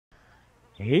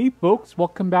Hey folks,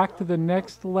 welcome back to the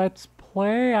next Let's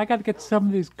Play. I gotta get some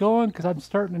of these going because I'm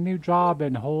starting a new job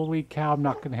and holy cow, I'm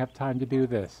not gonna have time to do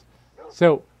this.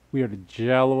 So, we are to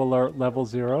Jello Alert level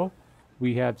 0.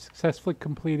 We have successfully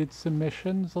completed some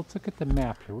missions. Let's look at the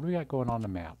map here. What do we got going on the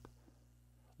map?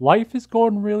 Life is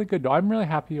going really good. I'm really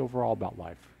happy overall about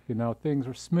life. You know, things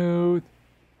are smooth.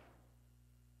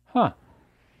 Huh.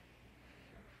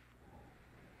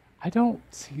 I don't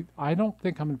think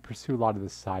I'm going to pursue a lot of the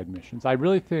side missions. I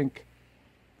really think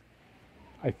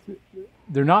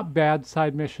they're not bad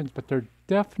side missions, but they're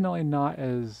definitely not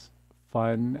as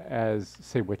fun as,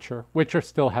 say, Witcher. Witcher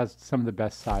still has some of the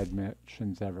best side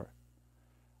missions ever.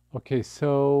 Okay,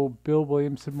 so Bill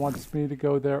Williamson wants me to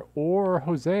go there, or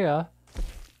Hosea.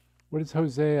 What is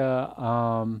Hosea?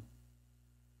 I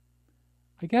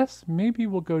guess maybe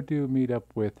we'll go do a meetup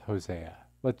with Hosea.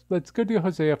 Let's go do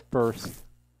Hosea first.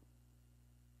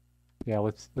 Yeah,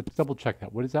 let's double check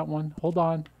that. What is that one? Hold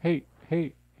on. Hey,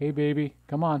 baby.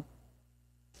 Come on.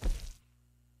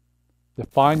 The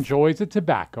fine joys of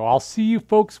tobacco. I'll see you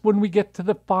folks when we get to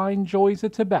the fine joys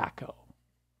of tobacco.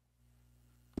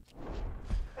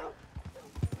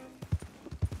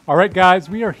 All right, guys,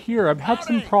 we are here. I've had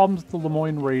some problems with the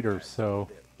Lemoyne Raiders, so...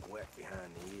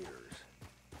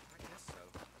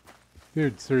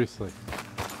 Dude, seriously.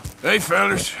 Hey,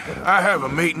 fellas. I have a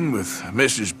meeting with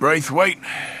Mrs. Braithwaite.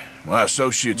 My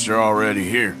associates are already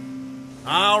here.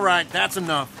 All right, that's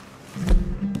enough.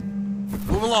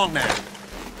 Move along now.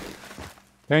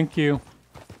 Thank you.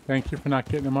 Thank you for not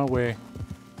getting in my way.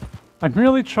 I'm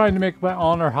really trying to make my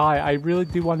honor high. I really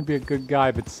do want to be a good guy,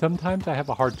 but sometimes I have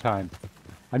a hard time.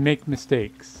 I make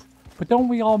mistakes. But don't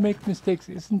we all make mistakes?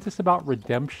 Isn't this about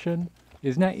redemption?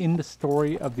 Isn't that in the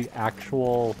story of the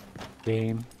actual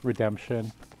game,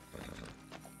 Redemption?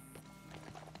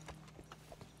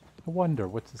 I wonder,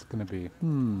 what's this going to be?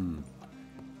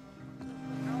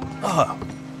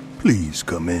 Please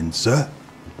come in, sir.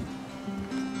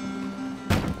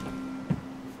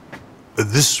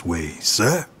 This way,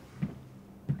 sir.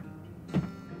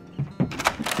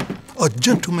 A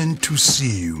gentleman to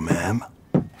see you, ma'am.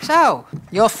 So,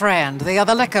 your friend, the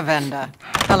other liquor vendor.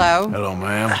 Hello. Hello,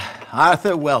 ma'am.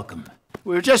 Arthur, welcome.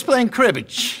 We were just playing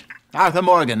cribbage. Arthur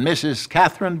Morgan, Mrs.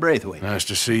 Catherine Braithwaite. Nice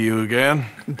to see you again.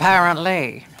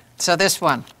 Apparently. So this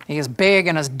one, he is big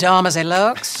and as dumb as he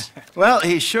looks? Well,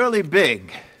 he's surely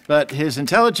big, but his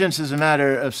intelligence is a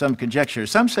matter of some conjecture.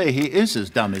 Some say he is as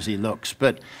dumb as he looks,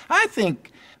 but I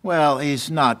think, well,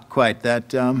 he's not quite that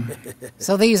dumb.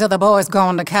 So these are the boys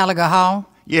going to Gallagher Hall?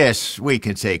 Yes, we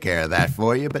can take care of that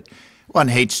for you, but one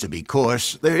hates to be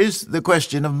coarse. There is the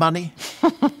question of money.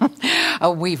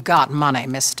 Oh, we've got money,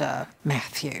 Mr.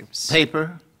 Matthews.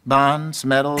 Paper, bonds,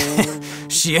 metal...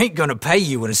 She ain't gonna pay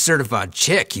you in a certified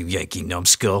check, you Yankee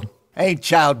numbskull. Ain't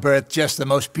childbirth just the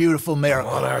most beautiful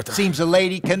miracle? Well, Arthur. Seems a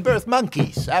lady can birth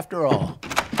monkeys, after all.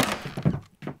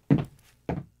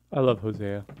 I love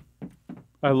Hosea.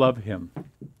 I love him.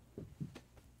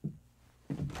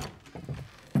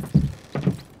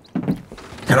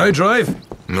 Can I drive?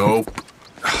 Nope.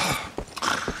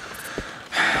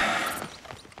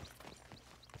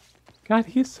 God,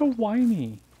 he's so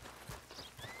whiny.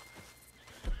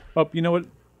 Oh, you know what?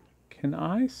 Can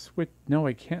I switch? No,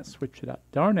 I can't switch it out.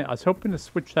 Darn it. I was hoping to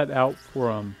switch that out for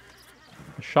a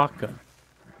shotgun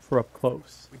for up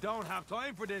close. We don't have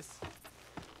time for this.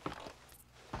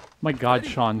 My God,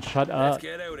 Sean, shut up. Let's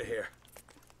get out of here.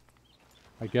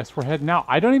 I guess we're heading out.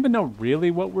 I don't even know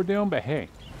really what we're doing, but hey.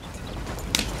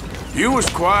 You was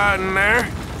quiet in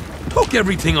there. Took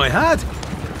everything I had.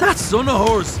 That son of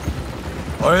hers.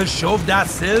 I'll shove that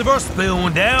silver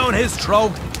spoon down his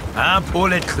throat and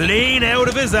pull it clean out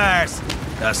of his arse.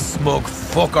 The smug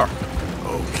fucker.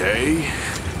 Okay.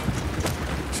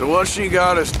 So what's she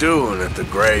got us doing at the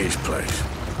Gray's place?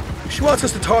 She wants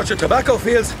us to torture tobacco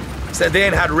fields. Said they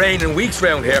ain't had rain in weeks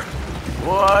round here.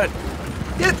 What?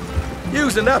 Yeah,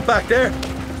 using that back there.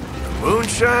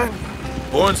 Moonshine?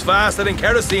 Burns faster than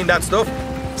kerosene, that stuff.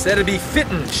 Said it'd be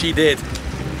fitting, she did.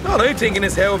 All I'm thinking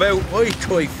is how about I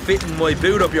try fitting my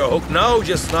boot up your hook now,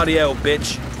 just snotty old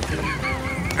bitch.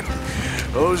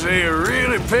 Hosea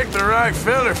really picked the right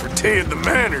fella for tea at the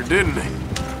manor, didn't he?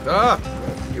 Ah,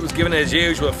 he was giving it his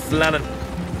usual flannin'.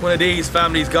 One of these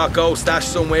families got gold stashed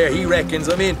somewhere, he reckons.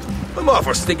 I mean, I'm all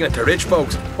for sticking it to rich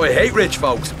folks. I hate rich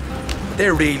folks. But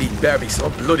there really better be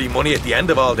some bloody money at the end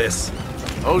of all this.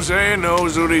 Hosea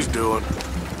knows what he's doing.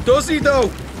 Does he,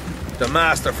 though? The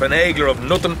master finagler of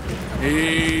nothing.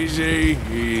 Easy,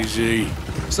 easy.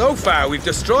 So far, we've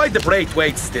destroyed the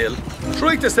Braithwaites still,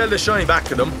 tried to sell the shine back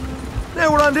to them. Now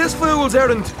we're on this fool's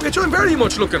errand, which I'm very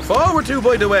much looking forward to,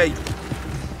 by the way.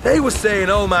 They was saying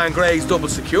old man Gray's double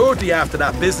security after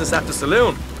that business at the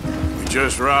saloon. We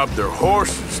just robbed their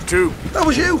horses, too. That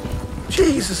was you?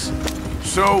 Jesus.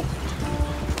 So,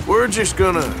 we're just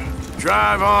gonna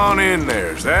drive on in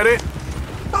there, is that it?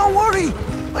 Don't worry,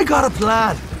 I got a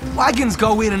plan. Wagons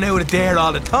go in and out of there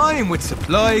all the time with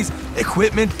supplies,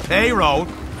 equipment, payroll.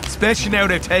 Especially now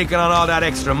they've taken on all that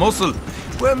extra muscle.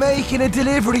 We're making a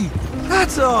delivery,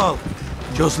 that's all.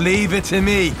 Just leave it to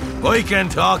me. I can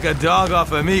talk a dog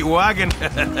off a meat wagon.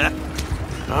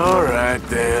 All right,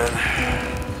 then.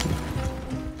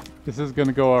 This is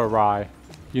gonna go awry.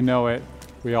 You know it.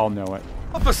 We all know it.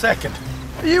 Up a second.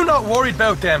 Are you not worried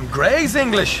about them Greys,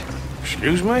 English?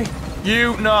 Excuse me?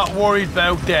 You not worried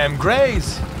about them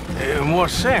Greys? In what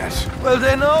sense? Well,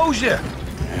 they knows you.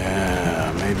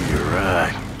 Yeah, maybe you're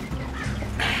right.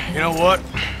 You know what?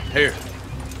 Here,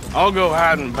 I'll go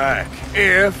hiding back.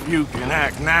 If you can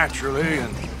act naturally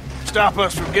and stop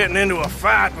us from getting into a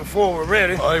fight before we're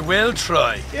ready. I will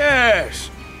try. Yes.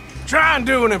 Try and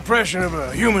do an impression of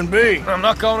a human being. I'm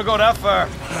not going to go that far.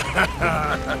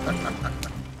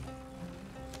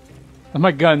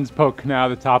 My gun's poking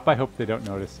out of the top. I hope they don't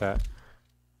notice that.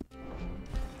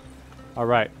 All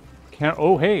right.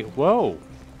 Oh, hey, whoa.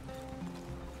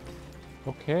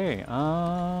 Okay.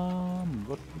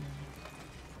 Looking.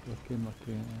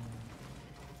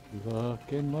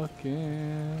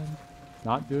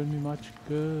 Not doing me much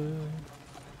good.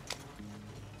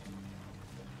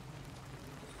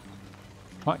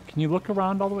 What, can you look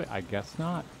around all the way? I guess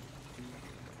not.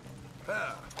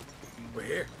 We're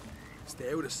here.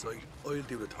 Stay out of sight. I'll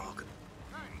do the talking.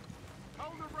 Hey,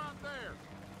 hold it right there.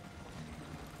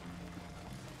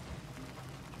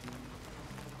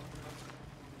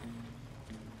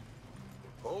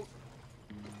 Hold.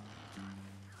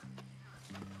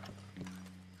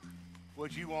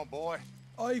 What you want, boy?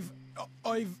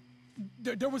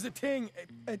 There was a thing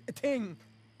at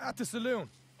the saloon.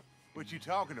 What you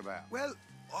talking about? Well,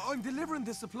 I'm delivering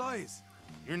the supplies.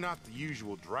 You're not the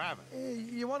usual driver.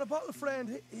 You want a bottle,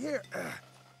 friend? Here.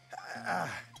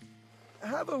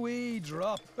 Have a wee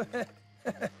drop.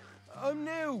 I'm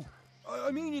new.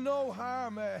 I mean you no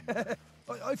harm.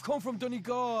 I've come from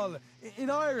Donegal, in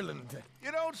Ireland.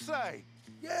 You don't say.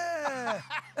 Yeah.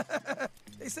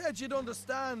 They said you'd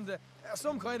understand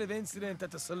some kind of incident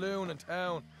at the saloon in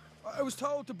town. I was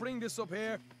told to bring this up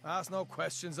here. Ask no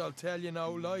questions, I'll tell you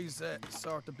no lies.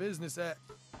 Sort of business.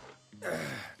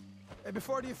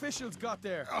 Before the officials got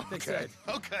there, they said.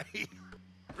 Okay.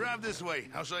 Drive this way.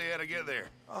 I'll show you how to get there.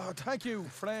 Oh, thank you,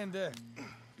 friend.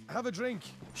 Have a drink.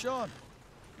 Sean.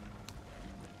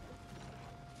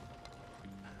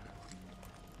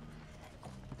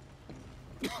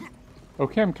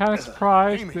 Okay, I'm kind of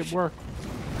surprised it worked.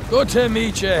 Good to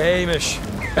meet you, Hamish.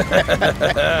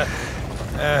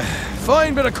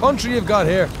 Fine bit of country you've got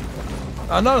here.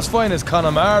 Not as fine as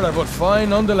Connemara, but fine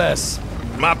nonetheless.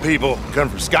 My people come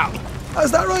from Scotland.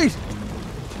 Is that right?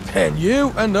 Then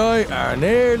you and I are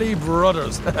nearly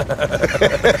brothers.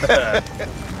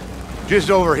 Just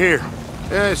over here.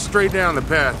 Straight down the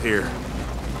path here.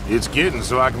 It's getting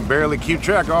so I can barely keep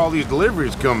track of all these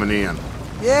deliveries coming in.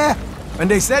 Yeah, when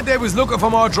they said they was looking for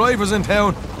more drivers in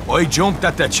town, I jumped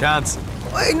at the chance.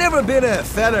 I never been a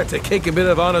feller to kick a bit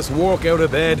of honest work out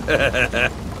of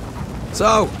bed.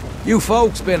 So, you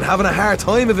folks been having a hard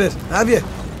time of it, have you?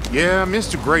 Yeah,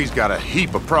 Mr. Gray's got a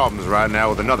heap of problems right now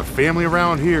with another family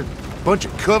around here. Bunch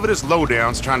of covetous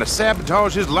lowdowns trying to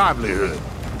sabotage his livelihood.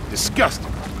 Disgusting.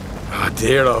 Oh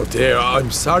dear,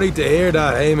 I'm sorry to hear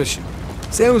that, Hamish.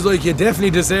 Sounds like you definitely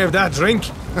deserve that drink.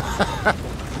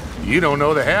 You don't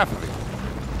know the half of it.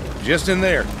 Just in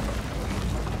there.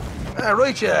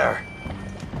 Right you are.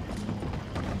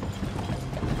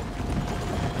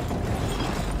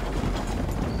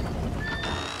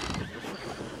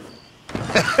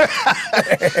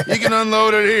 You can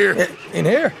unload it here. In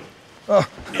here? Oh,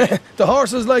 the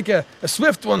horse is like a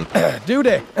swift one, do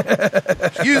they?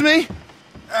 Excuse me?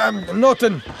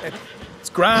 Nothing. It's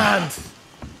grand.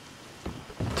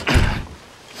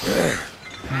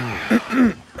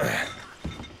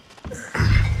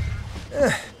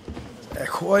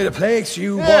 Quite a place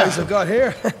you boys have got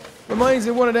here. Reminds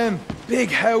me of one of them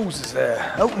big houses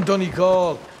out in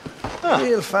Donegal.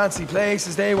 Real fancy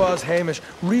places they was, Hamish.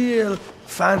 Real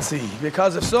fancy.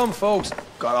 Because if some folks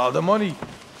got all the money,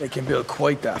 they can build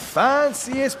quite the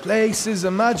fanciest places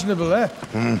imaginable, eh?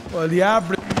 Well, the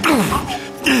average...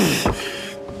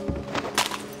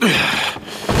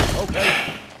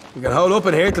 Okay. We can hold up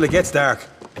in here till it gets dark.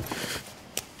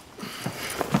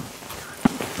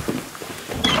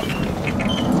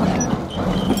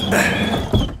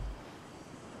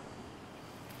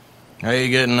 How you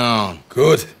getting on?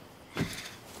 Good.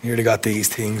 Nearly got these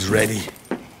things ready.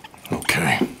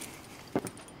 Okay.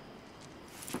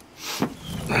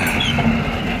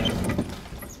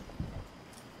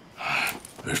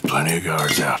 There's plenty of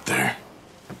guards out there.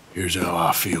 Here's how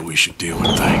I feel we should deal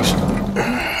with things.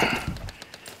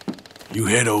 You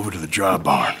head over to the dry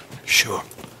barn. Sure.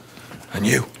 And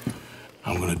you?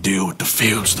 I'm gonna deal with the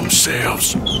fields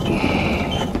themselves.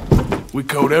 We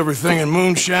coat everything in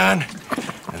moonshine,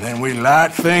 and then we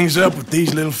light things up with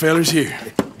these little fellers here.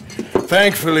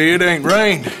 Thankfully, it ain't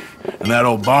rained, and that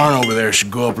old barn over there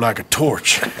should go up like a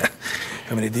torch.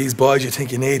 How many of these boys you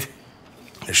think you need?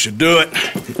 This should do it.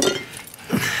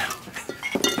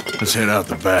 Let's head out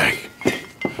the back.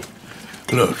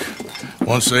 Look,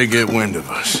 once they get wind of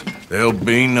us, there'll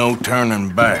be no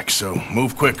turning back, so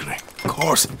move quickly. Of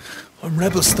course. I'm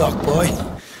rebel stock, boy.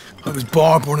 I was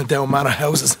born burning down manor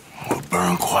houses. We'll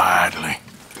burn quietly.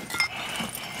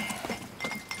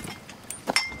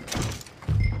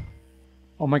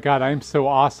 Oh my god, I am so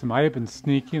awesome. I have been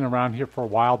sneaking around here for a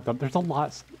while. There's a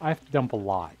lot. I have to dump a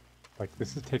lot. Like,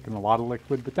 this is taking a lot of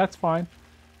liquid, but that's fine.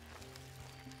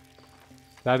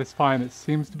 That is fine. It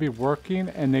seems to be working.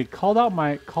 And they called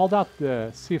out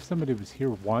to see if somebody was here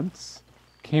once.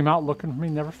 Came out looking for me,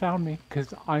 never found me,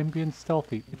 because I'm being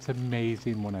stealthy. It's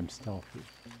amazing when I'm stealthy.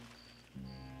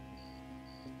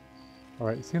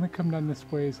 Alright, is he gonna come down this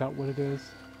way? Is that what it is?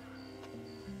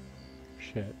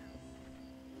 Shit.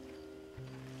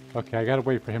 Okay, I gotta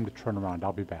wait for him to turn around.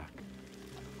 I'll be back.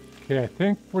 Okay, I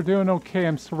think we're doing okay.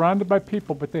 I'm surrounded by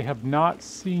people, but they have not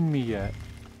seen me yet.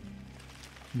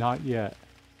 Not yet.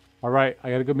 Alright, I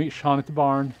gotta go meet Sean at the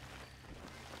barn.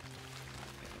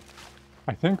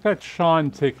 I think that's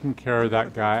Sean taking care of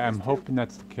that guy. I'm hoping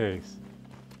that's the case.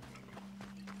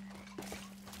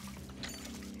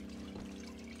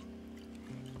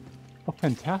 Oh,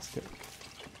 fantastic.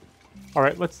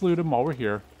 Alright, let's loot him while we're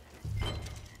here.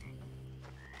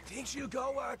 Think she'll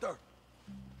go, Arthur?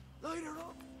 Light her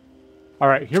up.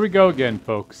 Alright, here we go again,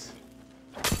 folks.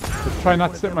 Let's try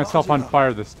not to set myself on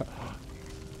fire this time.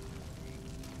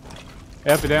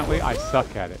 Evidently, I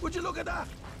suck at it. Would you look at that?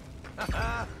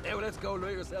 Now let's go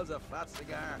light yourselves a fat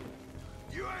cigar.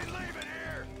 You ain't leaving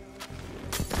here.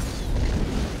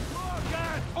 Oh,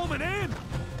 God, coming in.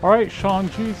 Alright, Sean,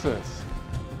 Jesus.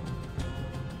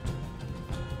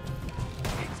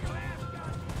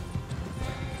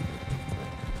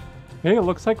 Hey, it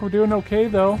looks like we're doing okay,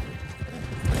 though.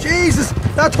 Jesus,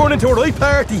 that turned into a right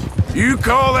party. You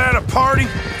call that a party?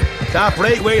 That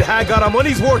Braithwaite had got our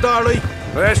money's worth, all right.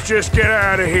 Let's just get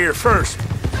out of here first.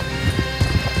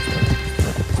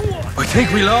 I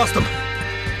think we lost him.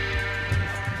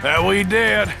 That we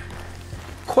did.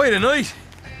 Quite a night.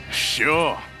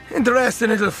 Sure. Interesting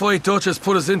little fight Duchess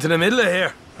put us into the middle of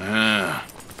here.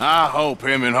 I hope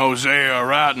him and Jose are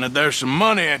right and that there's some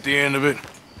money at the end of it.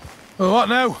 Well, what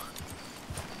now?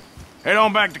 Head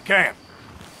on back to camp.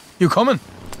 You coming?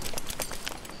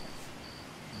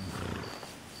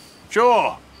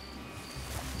 Sure.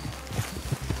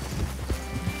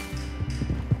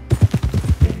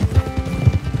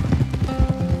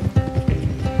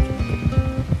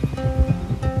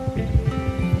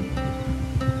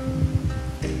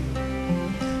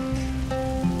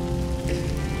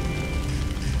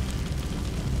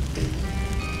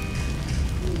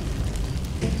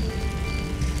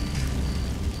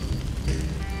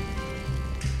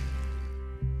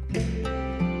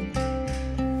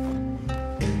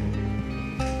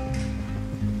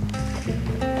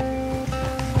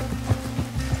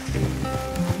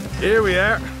 Here we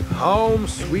are. Home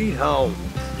sweet home.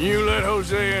 You let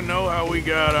Hosea know how we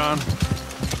got on.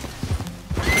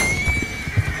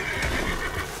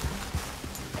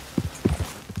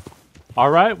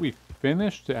 Alright, we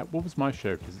finished. What was my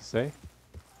share? Does it say?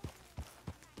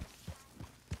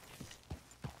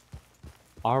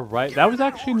 Alright, that was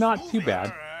actually not too bad.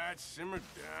 Alright, simmer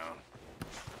down.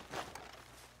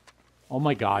 Oh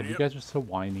my god, you guys are so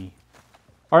whiny.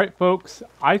 Alright, folks,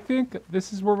 I think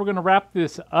this is where we're going to wrap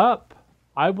this up.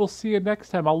 I will see you next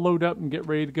time. I'll load up and get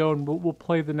ready to go, and we'll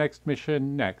play the next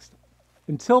mission next.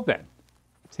 Until then,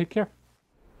 take care.